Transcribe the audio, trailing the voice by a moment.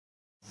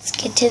Let's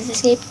get to the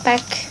skate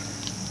park.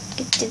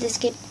 Get to the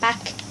skate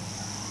park.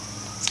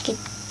 Let's get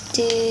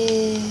to...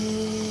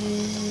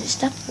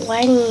 Stop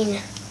whining.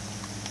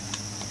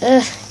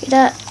 Ugh, get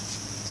up.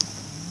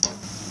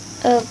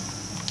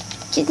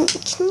 Can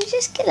you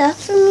just get up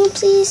for me,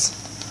 please?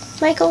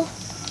 Michael?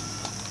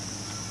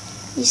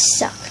 You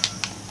suck.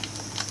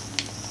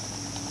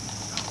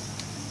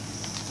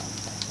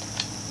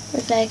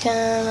 If I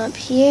come up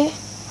here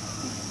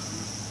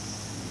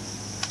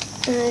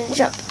and then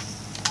jump.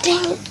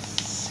 Dang it.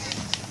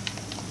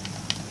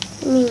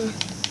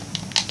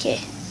 Okay.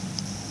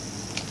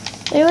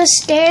 There was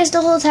stairs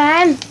the whole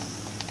time?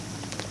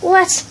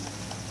 What?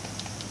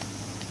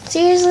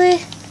 Seriously?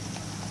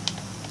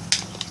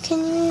 Can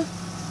you?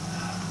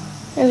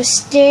 There was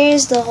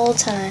stairs the whole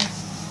time.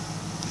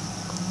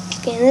 Let's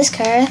get in this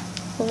car.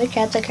 Holy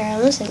crap, the car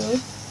almost hit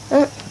me.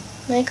 Oh,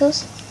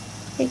 Michael's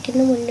right in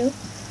the window.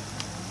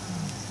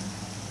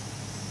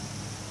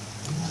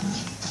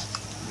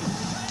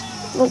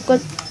 Oh,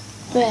 good.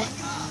 Where?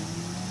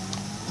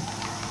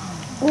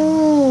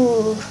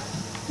 Ooh.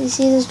 You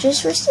see this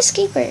just where's the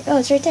skateboard? Oh,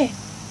 it's right there.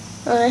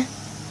 Okay.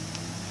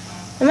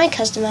 I might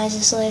customize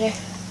this later.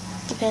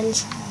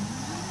 Depends.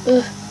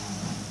 Ugh.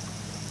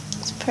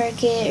 Let's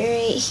park it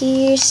right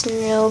here so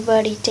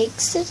nobody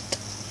takes it.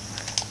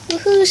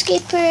 Woohoo,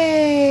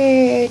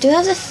 skateboard! Do I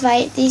have to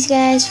fight these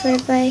guys for a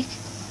bike?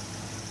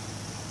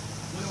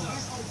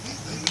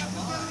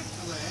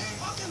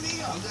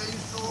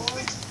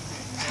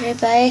 For a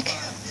bike?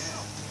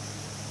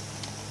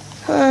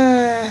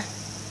 Huh.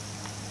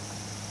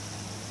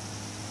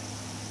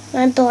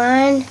 Am I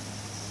blind?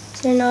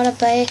 Is there not a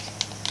bike?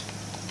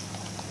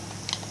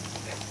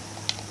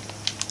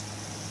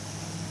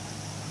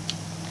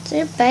 Is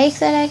there a bike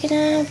that I can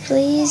have,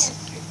 please?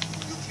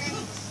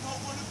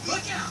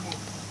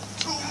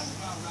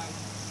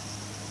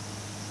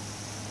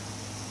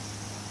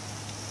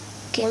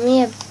 Give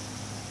me a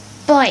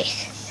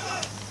bike.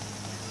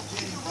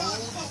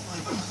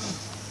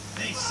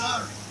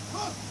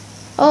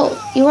 Oh,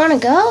 you wanna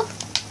go?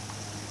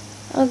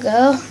 I'll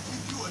go.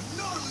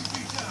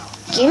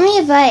 Give me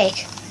a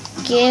bike.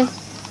 Give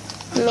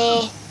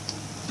me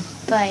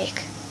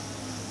bike.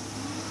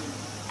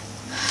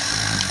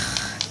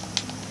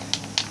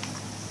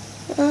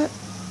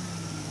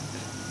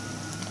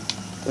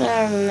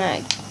 Oh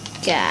my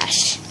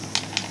gosh.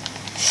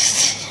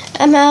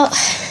 I'm out.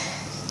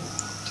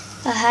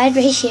 I'll hide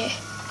right here.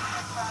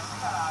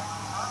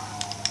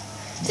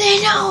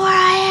 They know where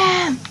I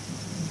am!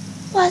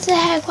 What the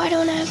heck? Why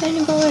don't I have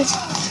any bullets?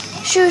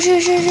 Shoot,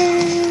 shoot, shoot,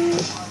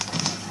 shoot.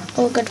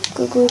 Oh god,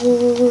 go, go, go,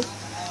 go, go.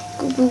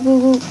 Go, go, go,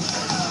 go.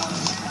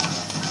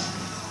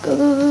 Go,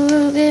 go, go,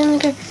 go. Get in the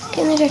car.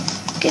 Get in the car.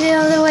 Get it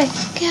out of the way.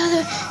 Get out of the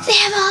way. They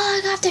have a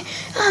helicopter.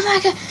 Oh my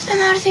god.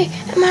 I'm out of here.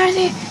 I'm out of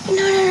here. No,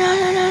 no, no,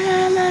 no, no, no.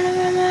 I'm out of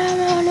here. I'm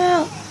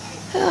out.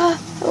 No.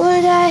 I'm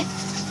gonna die.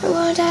 I'm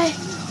gonna die.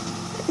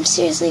 I'm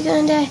seriously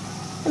gonna die.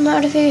 I'm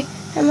out of here.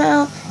 I'm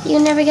out. You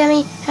can never get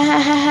me. Ha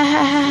ha ha ha ha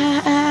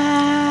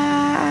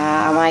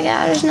ha. Oh my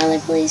god, there's another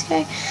police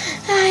car.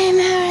 I am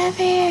out of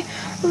here.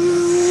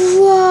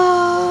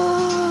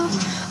 Whoa.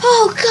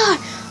 Oh god.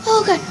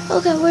 Oh god.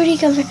 Oh god. Where did he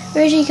come from?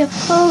 Where did he come?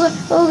 Oh god.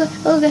 Oh god.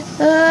 Oh god.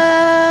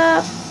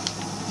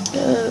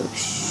 Oh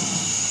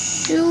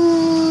shoot.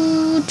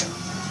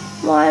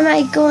 Why am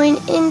I going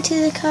into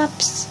the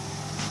cops?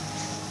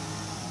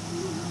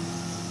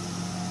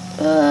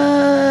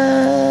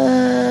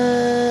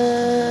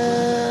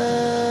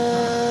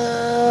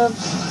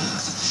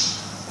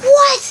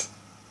 What?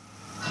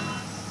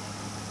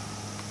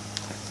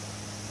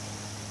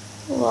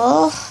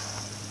 Well,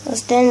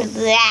 that's the end of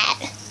that.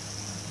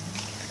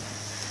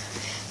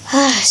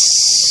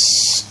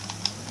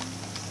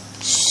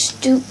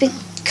 Stupid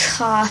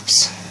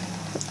cops.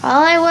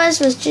 All I was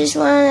just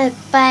wanted a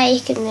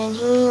bike, and then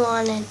he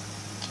wanted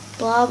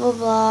blah blah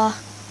blah.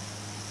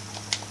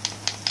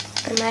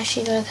 I'm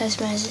actually going to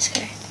customize this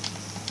car.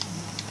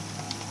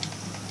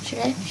 Should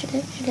I? Should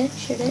I? Should I?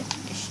 Should I?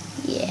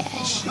 Yeah,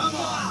 I should. Come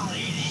on,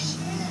 ladies.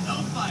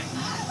 Don't fight.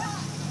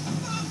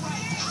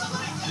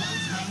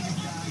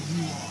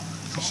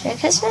 Should I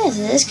customize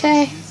this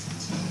car?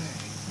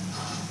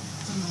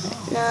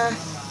 No.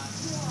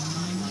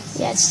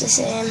 Yeah, it's the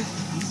same.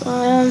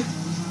 I'm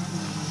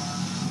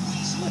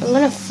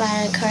gonna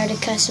find a car to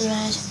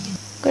customize.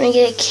 I'm gonna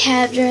get a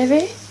cab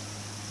driver.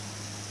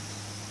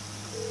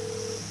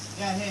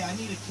 Yeah, hey, I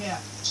need a cab.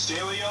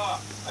 Stay where you are.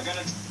 I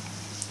gotta...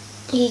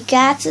 He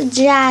got the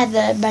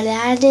driver, but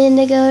I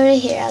didn't go over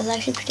here. I was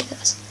actually pretty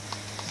close.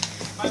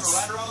 Michael,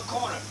 right around the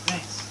corner.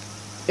 Thanks.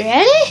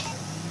 Ready?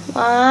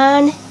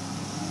 1,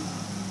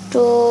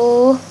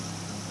 2,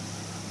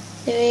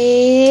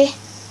 3,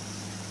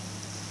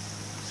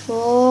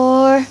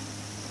 4,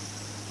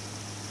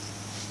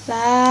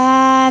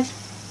 5,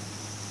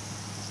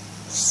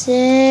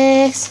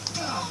 6.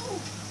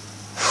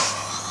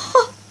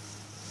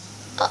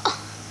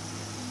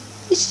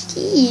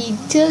 She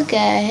took a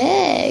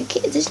heck.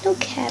 There's no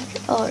cab.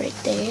 Oh, right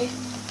there.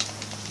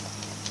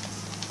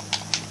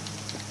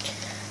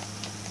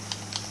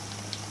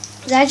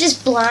 Was I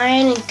just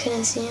blind and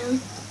couldn't see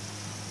him?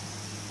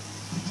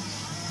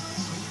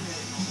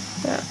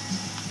 No.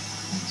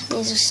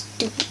 These are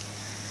stupid.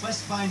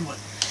 Let's find one.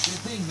 Good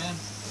thing, man.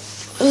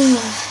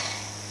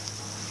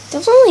 That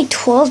was only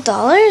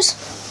 $12?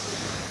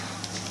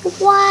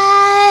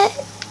 What?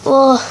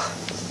 Well,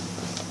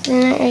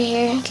 isn't it right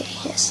here? Okay,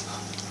 yes.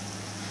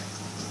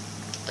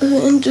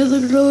 Into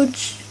the road,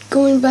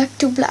 going back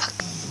to black.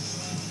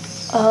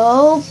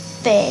 Oh,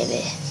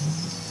 baby.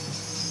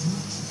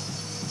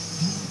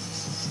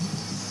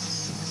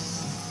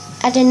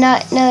 I did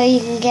not know you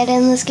can get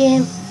in this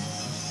game.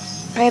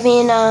 I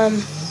mean,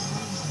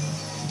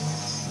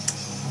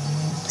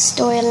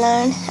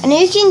 storyline. I know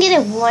you can get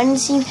it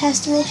once you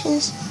pass the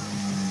missions,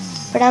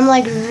 but I'm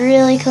like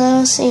really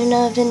close, even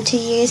though it's been 2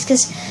 years,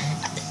 because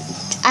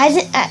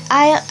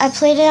I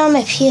played it on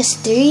my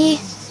PS3,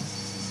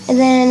 and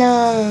then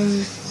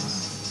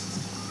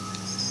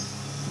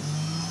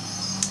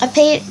I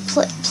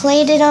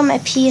played it on my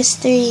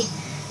PS3,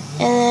 and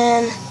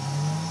then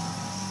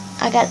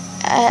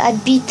I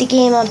beat the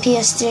game on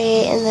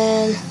PS3, and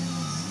then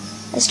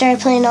I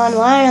started playing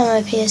online on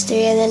my PS3,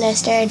 and then I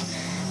started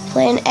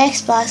playing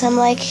Xbox. I'm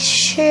like,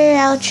 sure,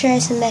 I'll try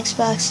some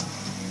Xbox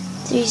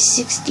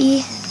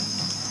 360.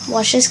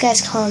 Watch this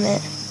guy's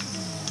comment.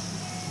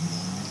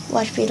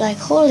 Watch me like,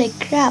 holy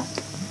crap.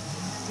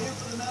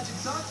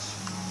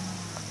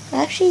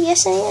 Actually,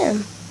 yes I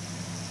am.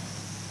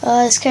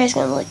 Oh, this car's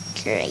gonna look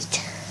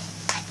great.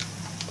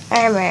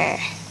 Armor.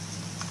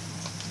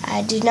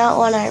 I do not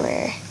want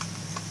armor.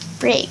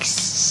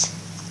 Brakes.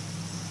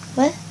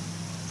 What?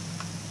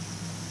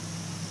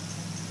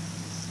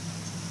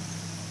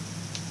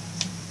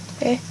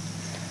 Okay.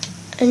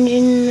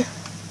 Engine.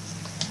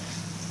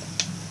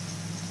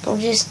 I'll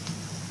just.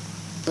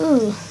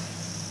 Ooh.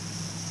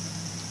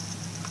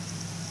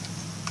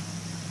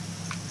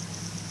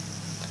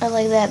 I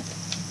like that.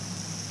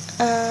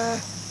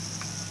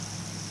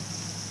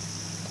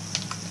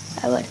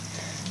 I would.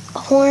 A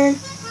horn.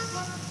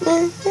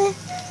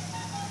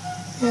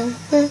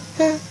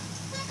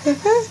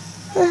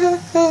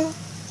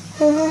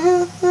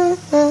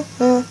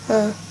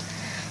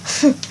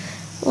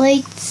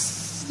 Lights.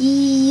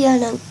 I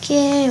don't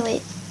care.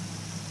 Wait.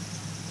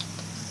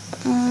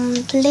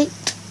 Plate.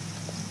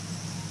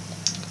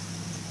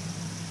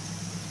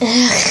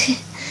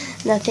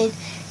 Nothing.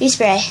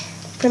 Respray.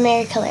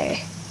 Primary color.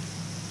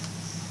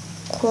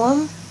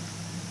 Chrome.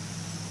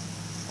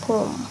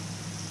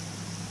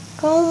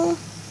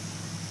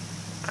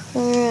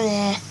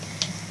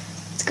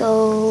 Let's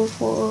go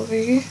for.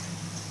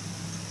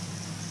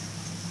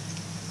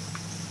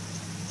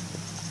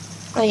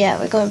 Oh yeah,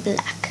 we're going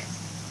black.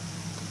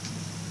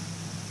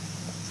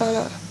 Oh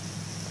no,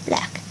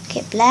 black.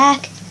 Okay,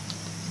 black.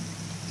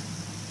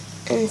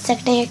 And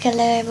secondary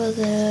color will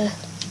go.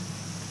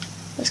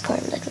 What's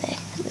corn look like?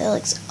 That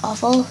looks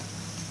awful.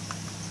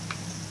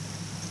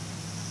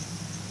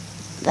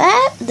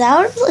 That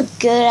would look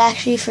good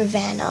actually for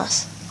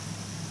Vanos.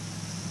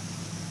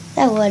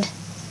 That would.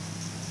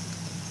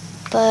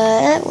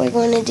 But we're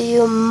going to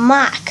do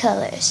my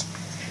colors,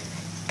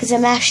 because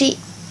I'm actually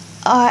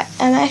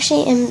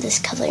in this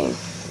coloring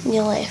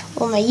real life.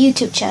 Well, my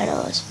YouTube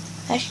channel is.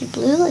 Actually,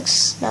 blue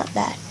looks not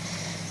bad.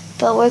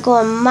 But we're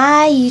going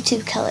my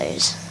YouTube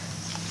colors.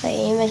 I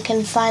even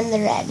can find the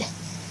red.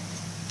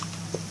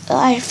 Oh,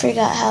 I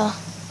forgot how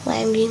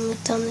lime green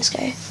looked on this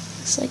guy.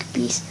 It's like a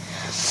beast.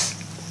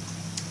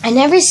 I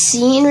never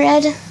seen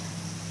red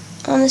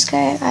on this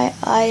car.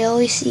 I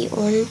always see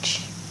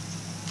orange.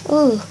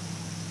 Ooh.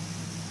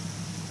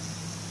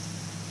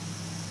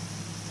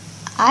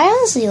 I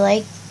honestly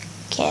like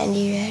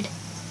candy red.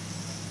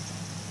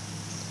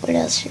 What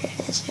else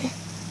red is there?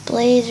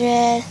 Blaze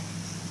red.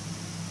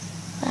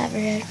 Lava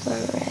red,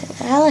 Florma red.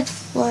 I like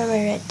Florma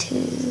red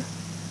too.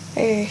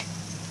 Or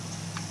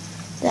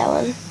that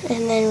one.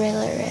 And then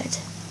regular red.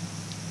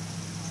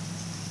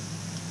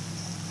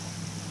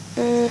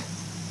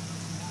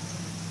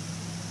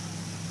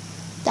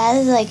 That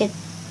is like an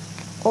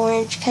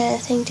orange kind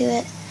of thing to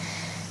it.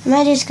 I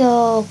might just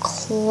go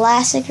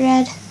classic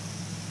red.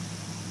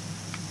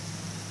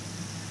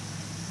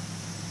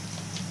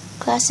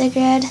 Classic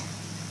red.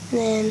 And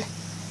then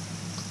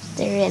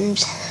the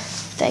rims.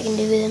 If I can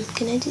do them.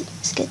 Can I do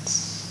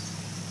skits?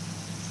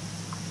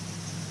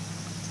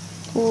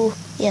 Ooh,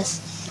 yes.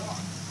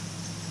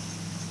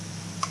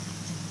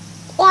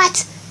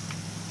 What?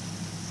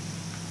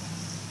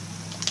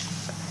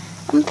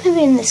 I'm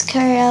pivoting this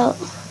car out.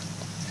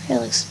 It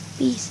looks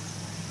beast.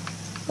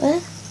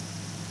 What?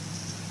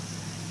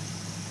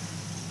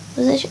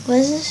 What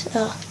is this?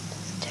 Oh,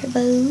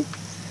 turbo.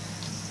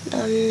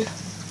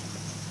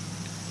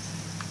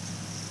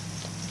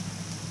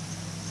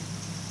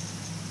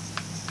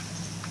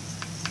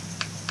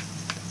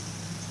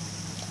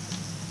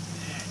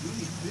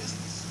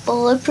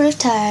 Bulletproof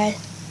tire.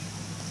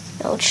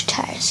 No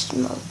tire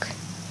smoke.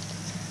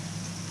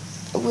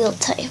 Wheel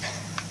type.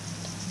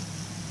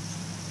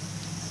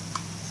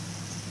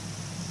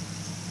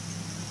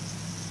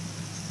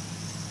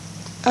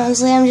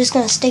 Honestly, I'm just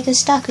gonna stick with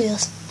stock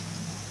wheels.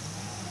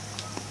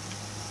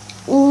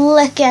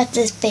 look at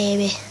this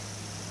baby.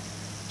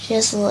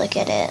 Just look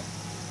at it.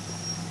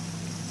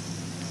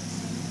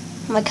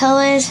 My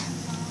colors.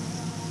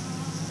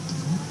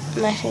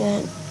 I'm actually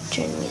going to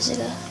turn the music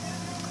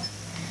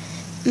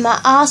off. My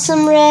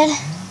awesome red.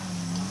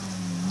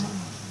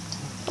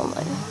 Oh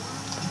my god.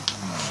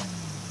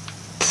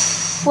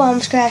 Well,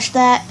 I'm scratched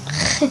that.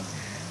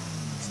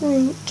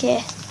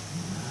 Okay.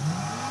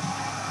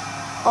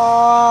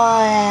 Oh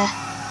yeah.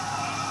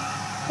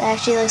 It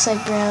actually looks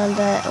like brown,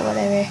 but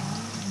whatever.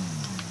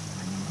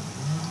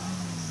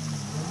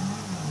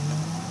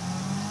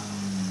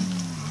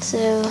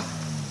 So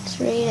it's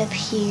right up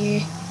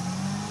here.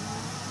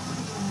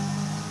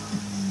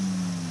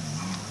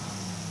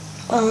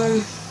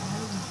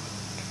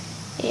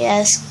 Yeah,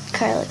 this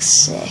car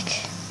looks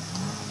sick.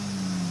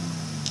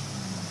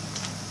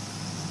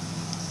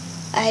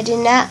 I do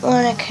not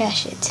want to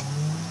crash it.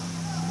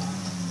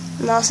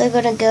 I'm also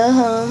gonna go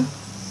home.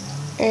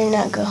 Or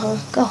not go home.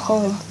 Go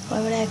home. Why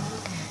would I?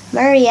 I'm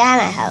already at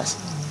my house.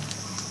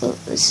 Oh,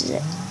 this is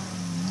it.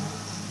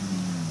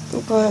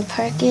 I'm going to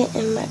park it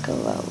in my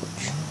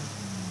garage.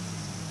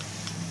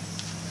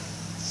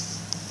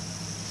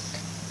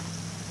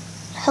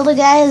 Hello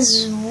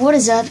guys, what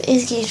is up?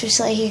 It's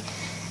Skatepark here.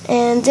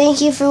 And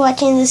thank you for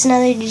watching this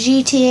another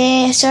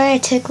GTA. Sorry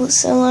it took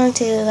so long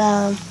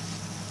to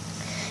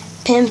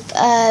pimp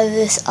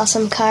this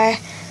awesome car.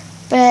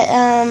 But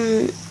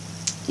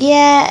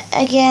yeah,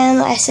 again,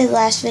 I said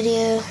last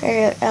video,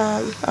 or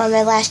on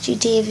my last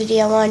GTA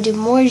video, I want to do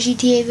more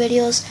GTA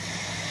videos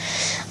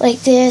like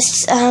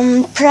this.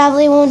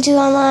 Probably won't do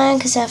online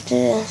because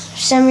for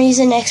some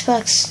reason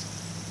Xbox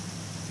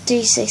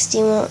 360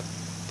 won't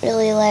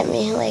really let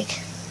me. Like,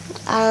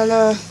 I don't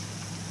know,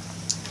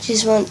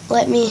 just won't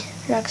let me.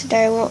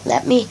 Rockstar won't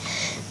let me.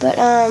 But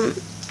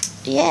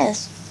yeah,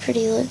 it's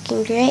pretty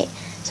looking great.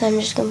 So I'm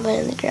just gonna put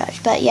it in the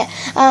garage. But yeah,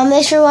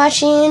 thanks for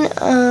watching.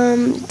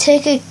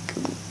 Took a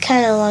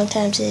kind of long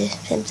time to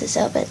pimp this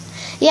out, but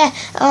yeah.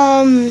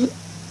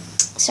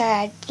 Sorry,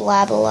 I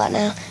blab a lot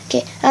now.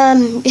 Okay.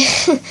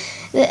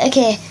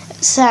 Okay.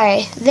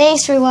 Sorry.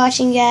 Thanks for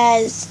watching,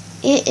 guys.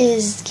 It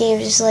is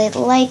Skatepark.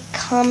 Like,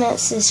 comment,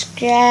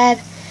 subscribe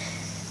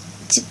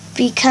to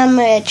become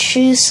a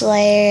true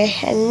slayer.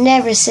 I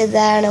never said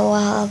that in a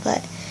while,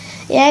 but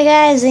yeah,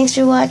 guys. Thanks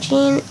for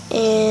watching,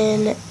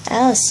 and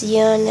I'll see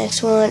you on the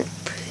next one.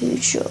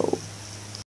 Peace out.